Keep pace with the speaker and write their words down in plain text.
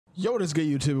Yo, what is good,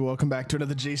 YouTube? Welcome back to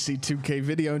another JC2K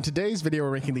video. In today's video,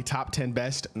 we're ranking the top 10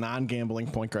 best non-gambling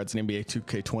point guards in NBA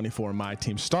 2K24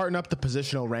 MyTEAM. Starting up the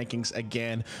positional rankings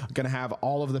again. I'm going to have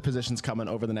all of the positions coming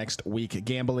over the next week.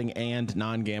 Gambling and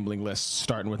non-gambling lists,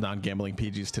 starting with non-gambling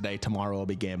PGs today. Tomorrow will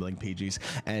be gambling PGs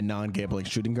and non-gambling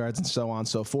shooting guards and so on and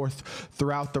so forth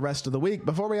throughout the rest of the week.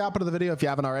 Before we hop into the video, if you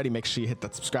haven't already, make sure you hit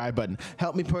that subscribe button.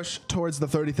 Help me push towards the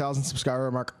 30,000 subscriber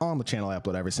mark on the channel. I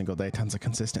upload every single day. Tons of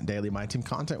consistent daily MyTEAM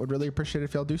content. Would really appreciate it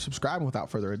if y'all do subscribe. And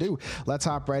without further ado, let's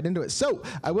hop right into it. So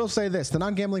I will say this, the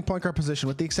non-gambling point guard position,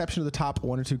 with the exception of the top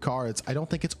one or two cards, I don't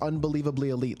think it's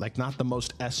unbelievably elite, like not the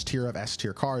most S tier of S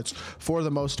tier cards for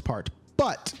the most part,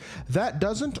 but that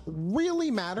doesn't really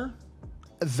matter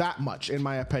that much, in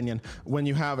my opinion, when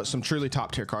you have some truly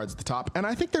top tier cards at the top. And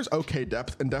I think there's okay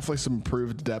depth and definitely some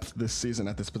improved depth this season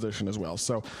at this position as well.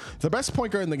 So the best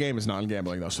point guard in the game is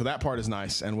non-gambling though, so that part is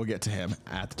nice, and we'll get to him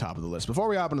at the top of the list. Before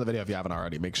we hop into the video, if you haven't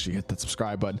already, make sure you hit that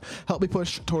subscribe button. Help me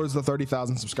push towards the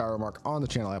 30,000 subscriber mark on the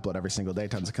channel. I upload every single day,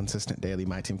 tons of consistent daily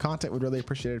MyTEAM content. Would really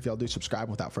appreciate it if y'all do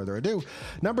subscribe. Without further ado,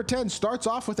 number 10 starts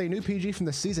off with a new PG from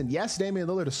the season. Yes, Damian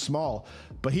Lillard is small,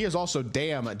 but he is also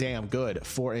damn good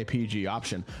for a PG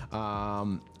option.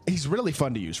 He's really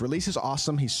fun to use. Release is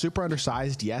awesome. He's super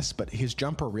undersized, yes, but his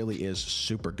jumper really is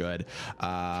super good.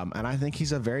 And I think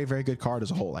he's a very good card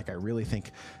as a whole. Like, I really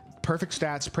think perfect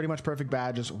stats, pretty much perfect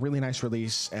badges, really nice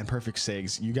release, and perfect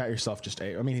sigs. You got yourself just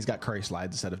a, I mean, he's got Curry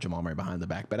slides instead of Jamal Murray behind the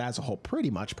back, but as a whole,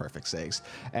 pretty much perfect sigs.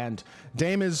 And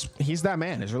Dame he's that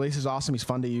man. His release is awesome. He's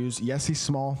fun to use. Yes, he's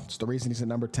small. It's the reason he's at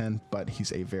number 10, but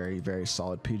he's a very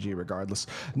solid PG regardless.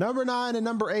 Number 9 and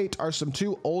number 8 are some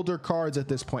two older cards at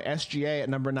this point. SGA at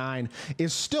number 9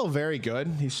 is still very good.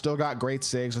 He's still got great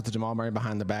sigs with the Jamal Murray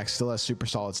behind the back, still has super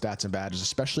solid stats and badges,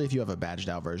 especially if you have a badged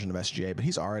out version of SGA, but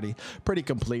he's already pretty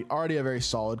complete. Already a very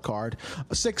solid card.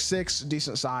 6'6",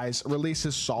 decent size. Release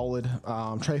is solid.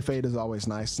 Trey fade is always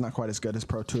nice. It's not quite as good as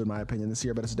Pro 2 in my opinion this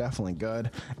year, but it's definitely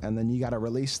good. And then you got a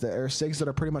release that are sigs that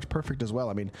are pretty much perfect as well.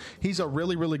 I mean, he's a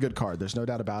really good card. There's no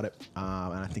doubt about it.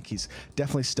 And I think he's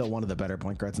definitely still one of the better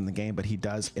point guards in the game, but he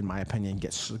does, in my opinion,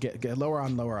 get lower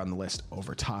on the list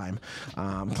over time.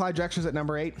 Clyde Drexler's at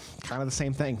number 8. Kind of the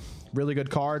same thing. Really good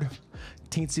card.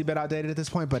 Teensy bit outdated at this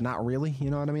point, but not really. You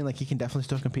know what I mean? Like, he can definitely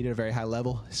still compete at a very high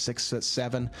level.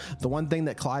 6'7". The one thing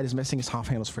that Clyde is missing is half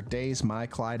handles for days. My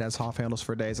Clyde has half handles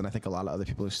for days, and I think a lot of other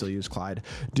people who still use Clyde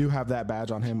do have that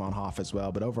badge on him on half as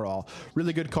well. But overall,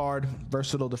 really good card,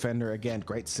 versatile defender. Again,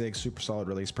 great sig, super solid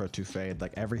release, Pro 2 fade,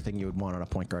 like everything you would want on a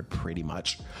point guard pretty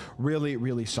much.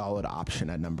 Really solid option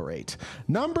at number 8.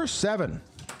 Number 7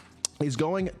 is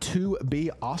going to be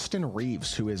Austin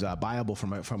Reeves, who is buyable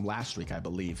from last week, I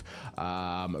believe.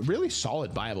 Really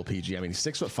solid buyable PG. I mean, he's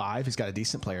 6'5". He's got a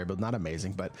decent player build, not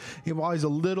amazing, but while he's a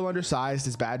little undersized,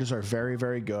 his badges are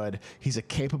very good. He's a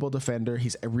capable defender.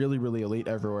 He's really elite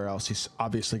everywhere else. He's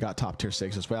obviously got top tier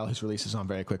sigs as well. His release is on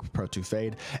very quick with Pro 2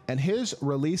 fade, and his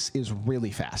release is really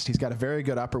fast. He's got a very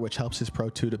good upper, which helps his Pro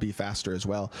 2 to be faster as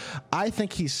well. I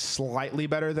think he's slightly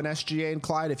better than SGA and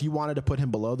Clyde. If you wanted to put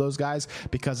him below those guys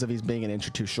because of he's being an inch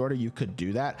or two shorter, you could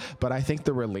do that, but I think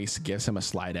the release gives him a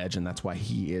slight edge, and that's why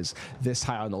he is this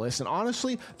high on the list. And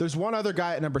honestly, there's one other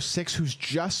guy at number 6 who's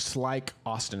just like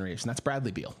Austin Reeves, and that's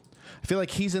Bradley Beal. I feel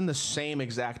like he's in the same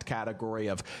exact category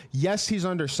of, yes, he's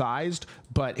undersized,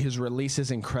 but his release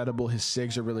is incredible. His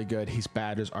sigs are really good. His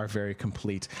badges are very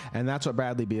complete. And that's what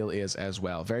Bradley Beal is as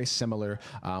well. Very similar,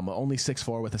 only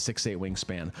 6'4" with a 6'8"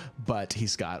 wingspan, but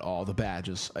he's got all the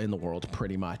badges in the world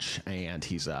pretty much. And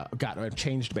he's got a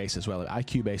changed base as well.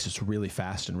 IQ base is really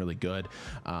fast and really good.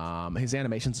 His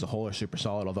animations as a whole are super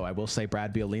solid, although I will say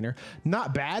Brad Beal leaner,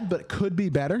 not bad, but could be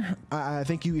better. I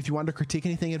think if you wanted to critique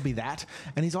anything, it'd be that.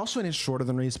 And he's also an inch shorter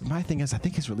than Reeves, but my thing is, I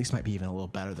think his release might be even a little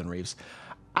better than Reeves.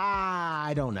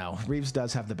 I don't know. Reeves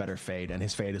does have the better fade, and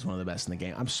his fade is one of the best in the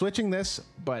game. I'm switching this,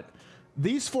 but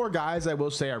these 4 guys, I will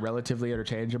say, are relatively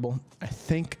interchangeable. I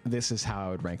think this is how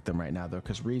I would rank them right now, though,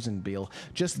 because Reeves and Beal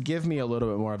just give me a little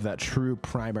bit more of that true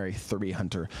primary 3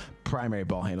 hunter, primary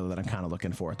ball handler that I'm kind of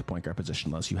looking for at the point guard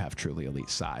position, unless you have truly elite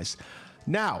size.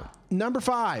 Now, number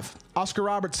 5, Oscar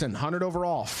Robertson, 100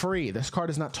 overall, free. This card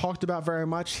is not talked about very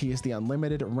much. He is the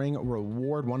unlimited ring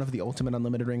reward, one of the ultimate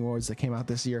unlimited ring rewards that came out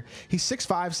this year. He's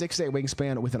 6'5", 6'8"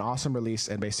 wingspan with an awesome release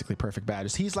and basically perfect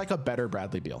badges. He's like a better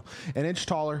Bradley Beal. An inch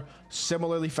taller,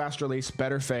 similarly fast release,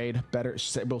 better fade,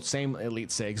 same elite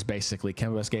sigs, basically.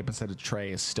 Kemba escape instead of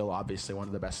Trey is still obviously one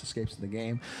of the best escapes in the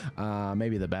game.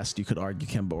 Maybe the best. You could argue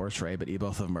Kemba or tray, but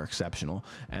both of them are exceptional.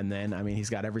 And then, I mean, he's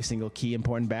got every single key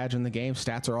important badge in the game.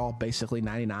 Stats are all basically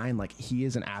 99. Like, he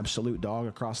is an absolute dog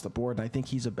across the board. And I think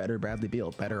he's a better Bradley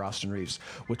Beal, better Austin Reeves,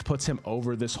 which puts him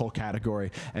over this whole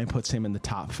category and puts him in the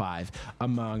top 5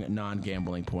 among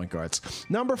non-gambling point guards.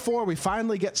 Number 4, we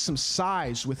finally get some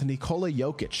size with Nikola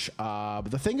Jokic.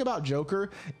 The thing about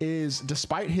Joker is,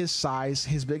 despite his size,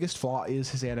 his biggest flaw is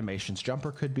his animations.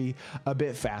 Jumper could be a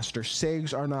bit faster.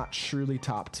 SIGs are not truly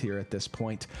top tier at this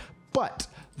point, but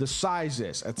the size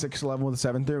is at 6'11" with a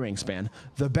 7'3" wingspan.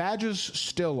 The badges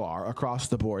still are across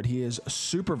the board. He is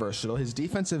super versatile. His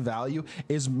defensive value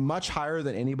is much higher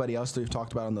than anybody else that we've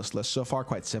talked about on this list so far,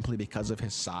 quite simply because of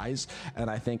his size. And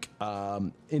I think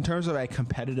in terms of a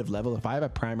competitive level, if I have a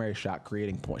primary shot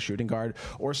creating shooting guard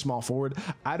or small forward,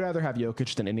 I'd rather have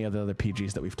Jokic than any of the other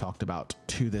PGs that we've talked about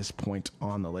to this point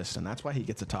on the list. And that's why he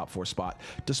gets a top 4 spot,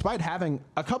 despite having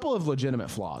a couple of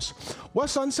legitimate flaws.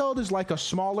 Wes Unseld is like a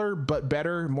smaller but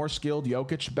better, more skilled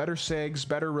Jokic, better SIGs,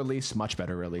 better release, much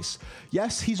better release.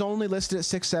 Yes, he's only listed at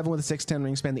 6'7" with a 6'10"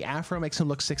 wingspan. The afro makes him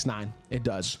look 6'9". It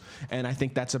does. And I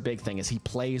think that's a big thing, is he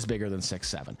plays bigger than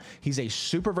 6'7". He's a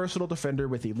super versatile defender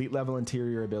with elite level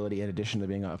interior ability, in addition to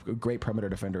being a great perimeter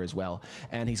defender as well.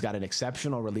 And he's got an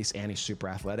exceptional release, and he's super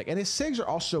athletic. And his SIGs are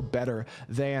also better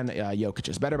than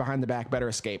Jokic's. Better behind the back, better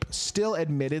escape. Still,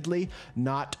 admittedly,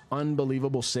 not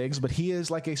unbelievable SIGs, but he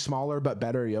is like a smaller but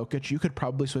better Jokic. You could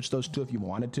probably switch those two if you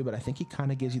wanted to, but I think he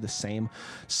kind of gives you the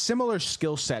similar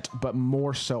skill set, but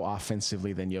more so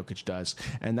offensively than Jokic does.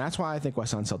 And that's why I think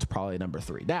Wes Unseld's probably number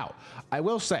 3. Now, I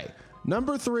will say,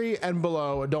 number 3 and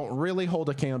below don't really hold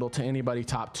a candle to anybody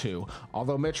top 2,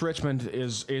 although Mitch Richmond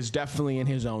is definitely in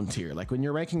his own tier. Like, when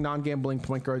you're ranking non-gambling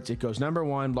point guards, it goes number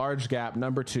 1, large gap,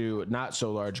 number 2, not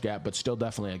so large gap, but still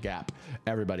definitely a gap,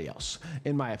 everybody else,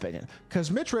 in my opinion. Because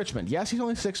Mitch Richmond, yes, he's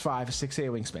only 6'5", 6'8"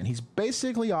 wingspan. He's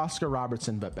basically Oscar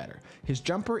Robertson, but better. His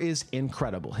jumper is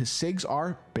incredible. His SIGs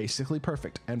are basically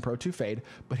perfect and Pro 2 fade,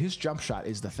 but his jump shot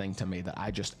is the thing to me that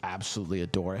I just absolutely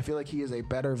adore. I feel like he is a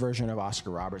better version of Oscar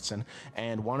Robertson,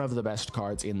 and one of the best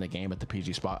cards in the game at the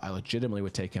PG spot. I legitimately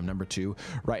would take him number 2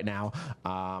 right now.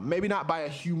 Maybe not by a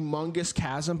humongous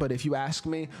chasm, but if you ask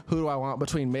me, who do I want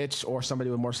between Mitch or somebody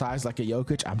with more size like a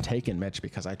Jokic, I'm taking Mitch,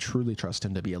 because I truly trust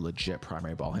him to be a legit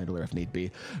primary ball handler if need be.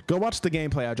 Go watch the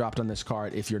gameplay I dropped on this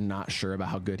card if you're not sure about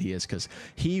how good he is, because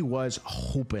he was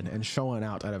hooping and showing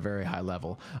out at a very high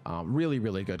level. Really,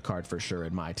 really good card for sure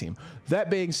in my team. That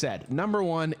being said, number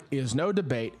 1 is no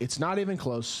debate. It's not even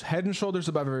close. Head and shoulders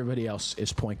above everybody else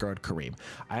is point guard Kareem.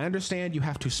 I understand you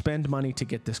have to spend money to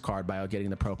get this card by getting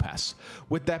the Pro Pass.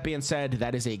 With that being said,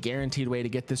 that is a guaranteed way to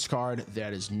get this card.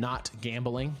 That is not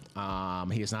gambling.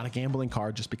 He is not a gambling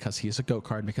card just because he is a GOAT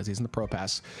card, because he's in the Pro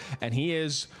Pass, and he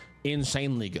is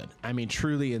insanely good. I mean,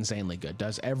 truly insanely good.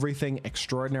 Does everything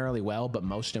extraordinarily well, but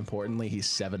most importantly, he's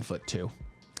 7'2".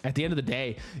 At the end of the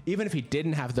day, even if he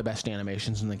didn't have the best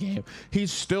animations in the game, he'd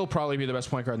still probably be the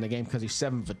best point guard in the game, because he's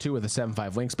 7'2" with a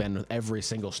 7'5" wingspan with every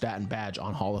single stat and badge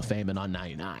on Hall of Fame and on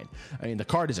 99. I mean, the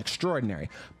card is extraordinary.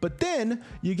 But then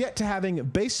you get to having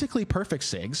basically perfect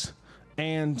SIGs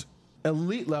and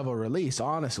elite level release,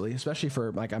 honestly, especially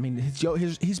for, like, I mean,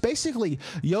 he's basically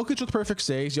Jokic with perfect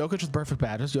SIGs, Jokic with perfect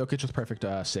badges, Jokic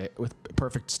with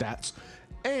perfect stats,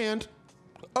 and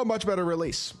a much better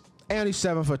release. And he's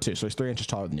 7'2", so he's 3 inches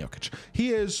taller than Jokic.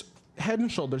 He is head and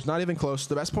shoulders, not even close,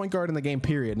 the best point guard in the game,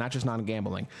 period, not just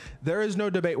non-gambling. There is no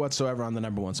debate whatsoever on the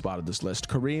number 1 spot of this list.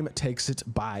 Kareem takes it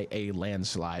by a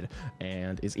landslide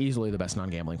and is easily the best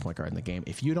non-gambling point guard in the game.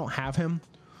 If you don't have him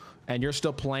and you're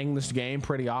still playing this game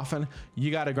pretty often,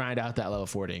 you got to grind out that level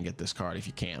 40 and get this card if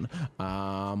you can.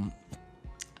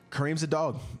 Kareem's a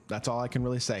dog. That's all I can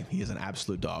really say. He is an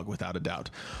absolute dog, without a doubt.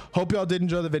 Hope y'all did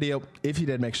enjoy the video. If you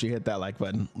did, make sure you hit that like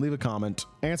button, leave a comment,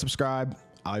 and subscribe.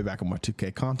 I'll be back with more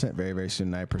 2K content very, very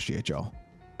soon. I appreciate y'all.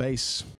 Peace.